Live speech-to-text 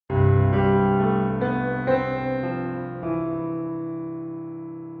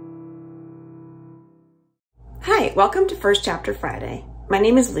Hi, welcome to First Chapter Friday. My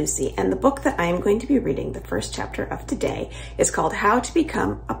name is Lucy, and the book that I am going to be reading the first chapter of today is called How to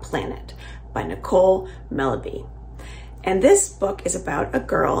Become a Planet by Nicole Melleby. And this book is about a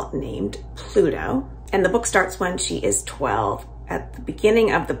girl named Pluto, and the book starts when she is 12. At the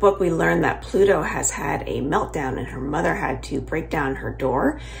beginning of the book, we learn that Pluto has had a meltdown and her mother had to break down her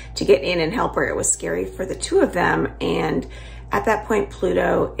door to get in and help her. It was scary for the two of them, and at that point,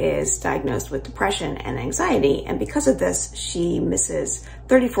 Pluto is diagnosed with depression and anxiety, and because of this, she misses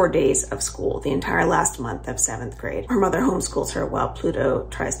 34 days of school, the entire last month of 7th grade. Her mother homeschools her while Pluto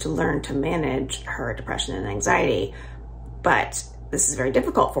tries to learn to manage her depression and anxiety, but this is very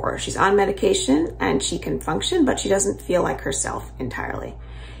difficult for her. She's on medication and she can function, but she doesn't feel like herself entirely.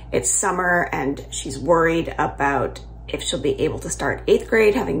 It's summer and she's worried about if she'll be able to start 8th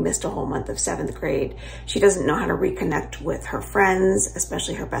grade, having missed a whole month of 7th grade. She doesn't know how to reconnect with her friends,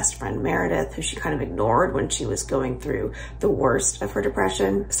 especially her best friend Meredith, who she kind of ignored when she was going through the worst of her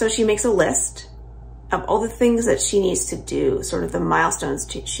depression. So she makes a list of all the things that she needs to do, sort of the milestones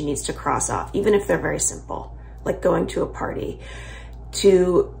she needs to cross off, even if they're very simple, like going to a party,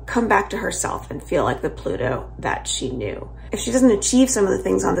 to come back to herself and feel like the Pluto that she knew. If she doesn't achieve some of the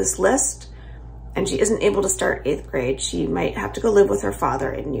things on this list, and she isn't able to start 8th grade, she might have to go live with her father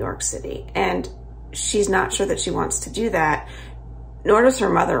in New York City. And she's not sure that she wants to do that, nor does her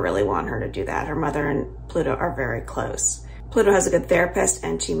mother really want her to do that. Her mother and Pluto are very close. Pluto has a good therapist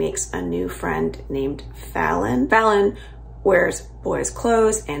and she makes a new friend named Fallon. Fallon wears boys'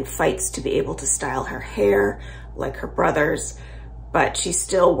 clothes and fights to be able to style her hair like her brothers, but she's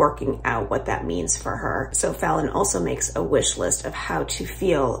still working out what that means for her. So Fallon also makes a wish list of how to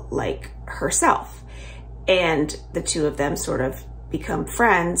feel like herself. And the two of them sort of become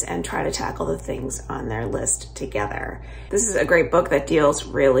friends and try to tackle the things on their list together. This is a great book that deals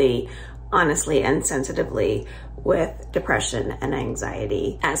really honestly and sensitively with depression and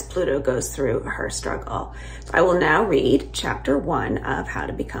anxiety as Pluto goes through her struggle. So I will now read chapter 1 of How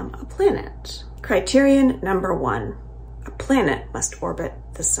to Become a Planet. Criterion number 1. A planet must orbit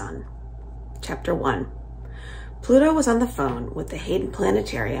the sun. Chapter 1. Pluto was on the phone with the Hayden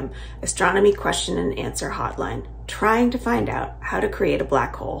Planetarium Astronomy Question and Answer hotline, trying to find out how to create a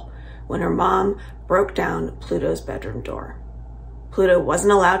black hole, when her mom broke down Pluto's bedroom door. Pluto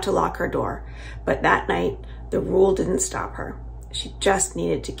wasn't allowed to lock her door, but that night, the rule didn't stop her. She just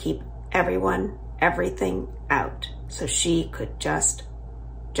needed to keep everyone, everything out, so she could just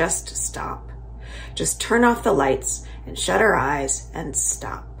stop. Just turn off the lights and shut her eyes and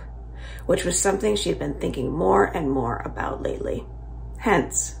stop, which was something she'd been thinking more and more about lately.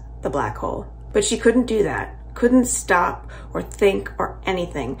 Hence, the black hole. But she couldn't do that, couldn't stop or think or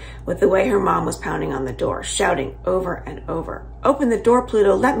anything with the way her mom was pounding on the door, shouting over and over, "Open the door,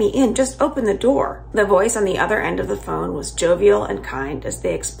 Pluto, let me in, just open the door." The voice on the other end of the phone was jovial and kind as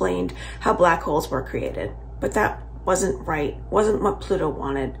they explained how black holes were created. But that wasn't right, wasn't what Pluto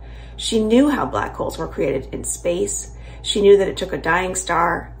wanted. She knew how black holes were created in space. She knew that it took a dying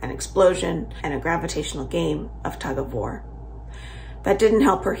star, an explosion, and a gravitational game of tug-of-war. That didn't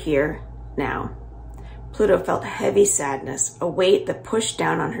help her here, now. Pluto felt heavy sadness, a weight that pushed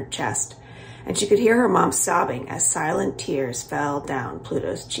down on her chest, and she could hear her mom sobbing as silent tears fell down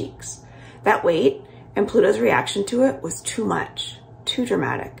Pluto's cheeks. That weight, and Pluto's reaction to it, was too much, too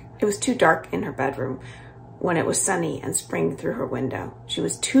dramatic. It was too dark in her bedroom when it was sunny and spring through her window. She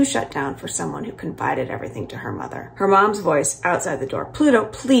was too shut down for someone who confided everything to her mother. Her mom's voice outside the door, "Pluto,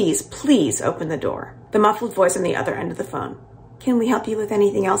 please, please open the door." The muffled voice on the other end of the phone, "Can we help you with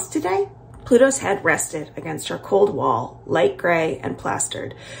anything else today?" Pluto's head rested against her cold wall, light gray and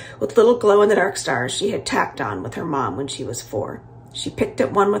plastered, with little glow-in-the-dark stars she had tacked on with her mom when she was 4. She picked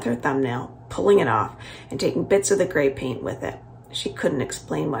at one with her thumbnail, pulling it off and taking bits of the gray paint with it. She couldn't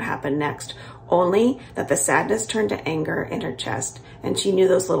explain what happened next, only that the sadness turned to anger in her chest, and she knew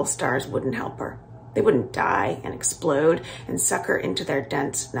those little stars wouldn't help her. They wouldn't die and explode and suck her into their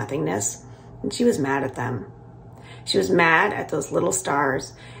dense nothingness, and she was mad at them. She was mad at those little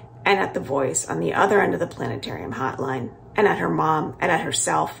stars and at the voice on the other end of the planetarium hotline, and at her mom and at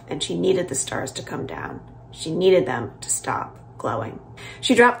herself, and she needed the stars to come down. She needed them to stop glowing.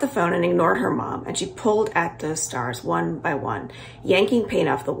 She dropped the phone and ignored her mom, and she pulled at those stars one by one, yanking paint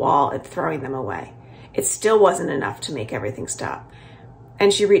off the wall and throwing them away. It still wasn't enough to make everything stop.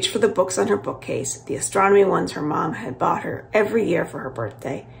 And she reached for the books on her bookcase, the astronomy ones her mom had bought her every year for her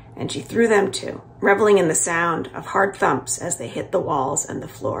birthday, and she threw them too, reveling in the sound of hard thumps as they hit the walls and the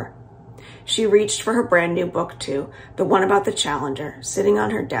floor. She reached for her brand new book too, the one about the Challenger, sitting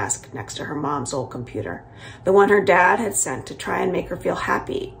on her desk next to her mom's old computer. The one her dad had sent to try and make her feel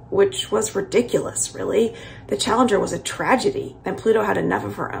happy, which was ridiculous, really. The Challenger was a tragedy, and Pluto had enough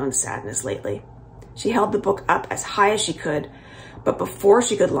of her own sadness lately. She held the book up as high as she could, but before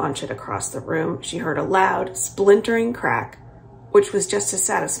she could launch it across the room, she heard a loud, splintering crack, which was just as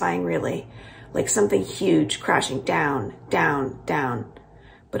satisfying, really, like something huge crashing down, down, down.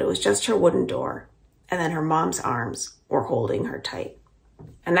 But it was just her wooden door, and then her mom's arms were holding her tight.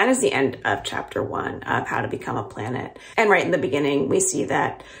 And that is the end of chapter 1 of How to Become a Planet. And right in the beginning, we see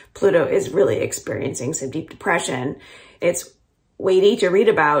that Pluto is really experiencing some deep depression. It's weighty to read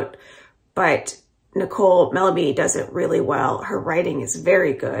about, but Nicole Melleby does it really well. Her writing is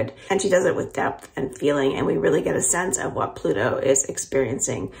very good, and she does it with depth and feeling, and we really get a sense of what Pluto is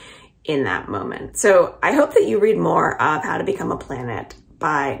experiencing in that moment. So I hope that you read more of How to Become a Planet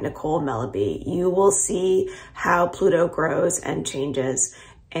by Nicole Melleby. You will see how Pluto grows and changes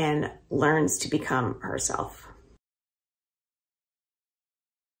and learns to become herself.